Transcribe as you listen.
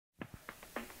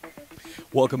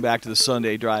Welcome back to the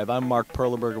Sunday Drive. I'm Mark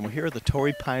Perleberg, and we're here at the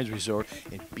Torrey Pines Resort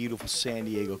in beautiful San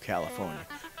Diego, California.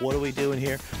 What are we doing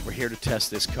here? We're here to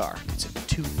test this car. It's a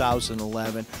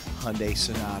 2011 Hyundai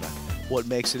Sonata. What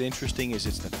makes it interesting is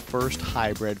it's the first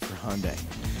hybrid for Hyundai.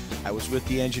 I was with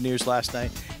the engineers last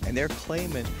night, and they're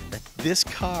claiming that this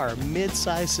car,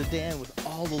 mid-size sedan with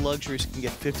all the luxuries, can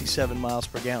get 57 miles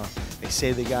per gallon. They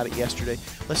say they got it yesterday.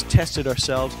 Let's test it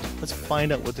ourselves. Let's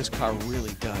find out what this car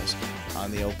really does on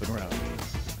the open road.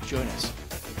 Join us.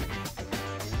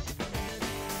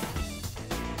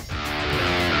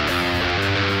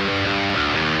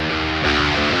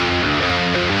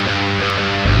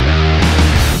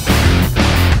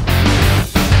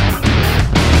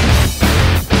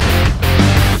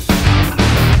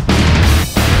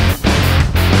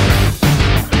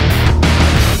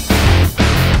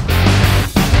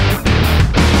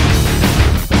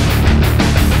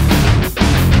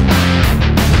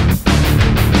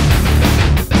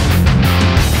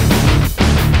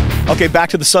 Okay, back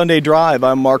to the Sunday Drive.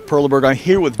 I'm Mark Perleberg. I'm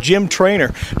here with Jim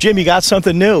Trainor. Jim, you got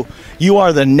something new. You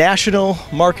are the National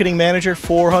Marketing Manager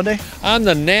for Hyundai? I'm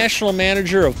the National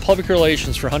Manager of Public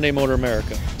Relations for Hyundai Motors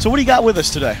America. So what do you got with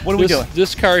us today? What are we doing?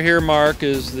 This car here, Mark,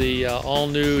 is the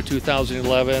all-new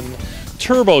 2011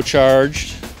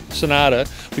 turbocharged Sonata.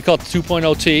 We call it the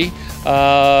 2.0T,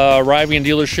 arriving in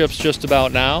dealerships just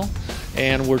about now.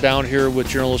 And we're down here with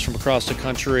journalists from across the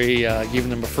country, giving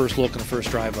them a first look and a first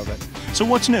drive of it. So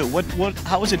what's new?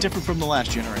 How is it different from the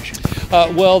last generation?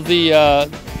 Well, the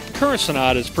current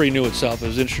Sonata is pretty new itself. It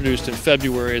was introduced in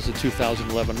February as a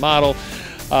 2011 model.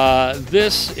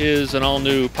 This is an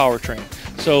all-new powertrain.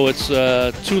 So it's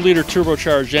a 2-liter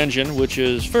turbocharged engine, which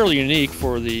is fairly unique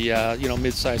for the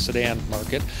mid-size sedan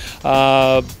market.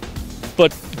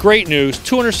 But great news,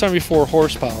 274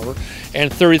 horsepower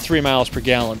and 33 miles per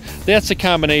gallon. That's a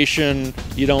combination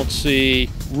you don't see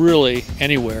really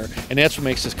anywhere, and that's what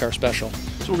makes this car special.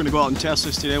 So we're going to go out and test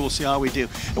this today. We'll see how we do.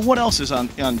 And what else is on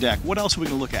deck? What else are we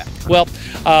going to look at? Well,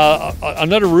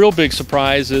 another real big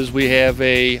surprise is we have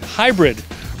a hybrid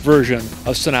version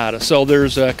of Sonata. So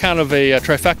there's kind of a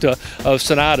trifecta of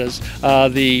Sonatas.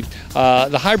 The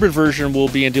hybrid version will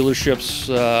be in dealerships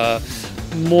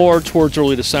more towards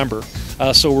early December.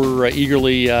 So we're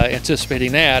eagerly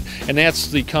anticipating that, and that's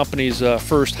the company's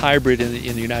first hybrid in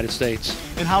the United States.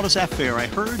 And how does that fare? I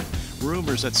heard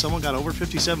rumors that someone got over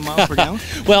 57 miles per gallon.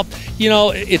 Well,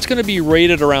 it's going to be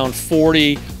rated around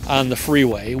 40 on the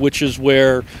freeway, which is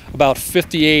where about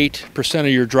 58% of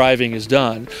your driving is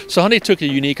done. So Hyundai took a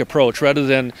unique approach. Rather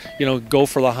than go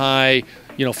for the high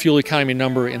fuel economy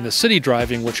number in the city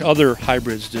driving, which other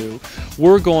hybrids do,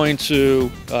 we're going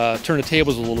to turn the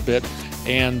tables a little bit,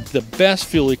 and the best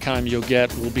fuel economy you'll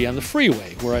get will be on the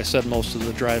freeway, where I said most of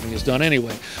the driving is done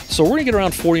anyway. So we're going to get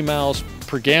around 40 miles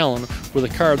per gallon with a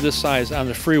car this size on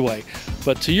the freeway.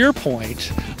 But to your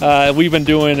point, we've been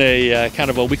doing a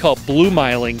kind of what we call blue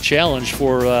miling challenge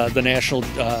for the National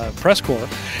Press Corps,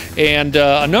 and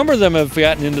a number of them have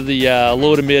gotten into the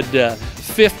low to mid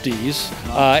 50s,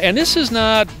 and this is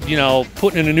not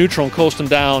putting in a neutral and coasting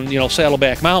down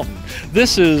Saddleback Mountain.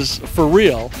 This is for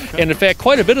real, okay. And in fact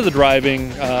quite a bit of the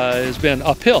driving has been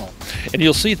uphill, and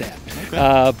you'll see that.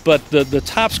 Okay. But the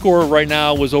top score right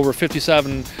now was over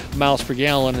 57 miles per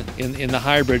gallon in the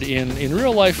hybrid in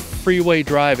real life freeway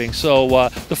driving. So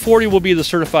the 40 will be the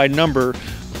certified number,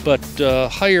 but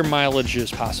higher mileage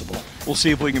is possible. We'll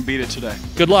see if we can beat it today.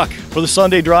 Good luck. For the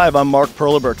Sunday Drive, I'm Mark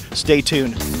Perleberg. Stay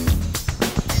tuned.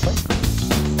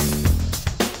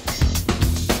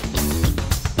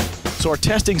 So our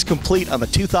testing's complete on the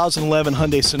 2011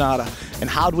 Hyundai Sonata. And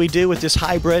how do we do with this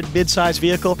hybrid mid-size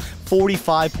vehicle?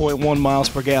 45.1 miles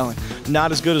per gallon.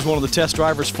 Not as good as one of the test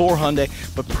drivers for Hyundai,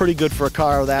 but pretty good for a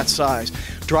car of that size.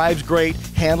 Drives great,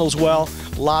 handles well,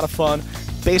 a lot of fun.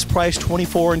 Base price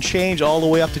 24 and change, all the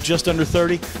way up to just under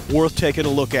 30. Worth taking a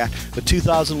look at. The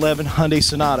 2011 Hyundai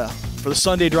Sonata. For the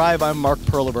Sunday Drive, I'm Mark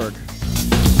Perleberg.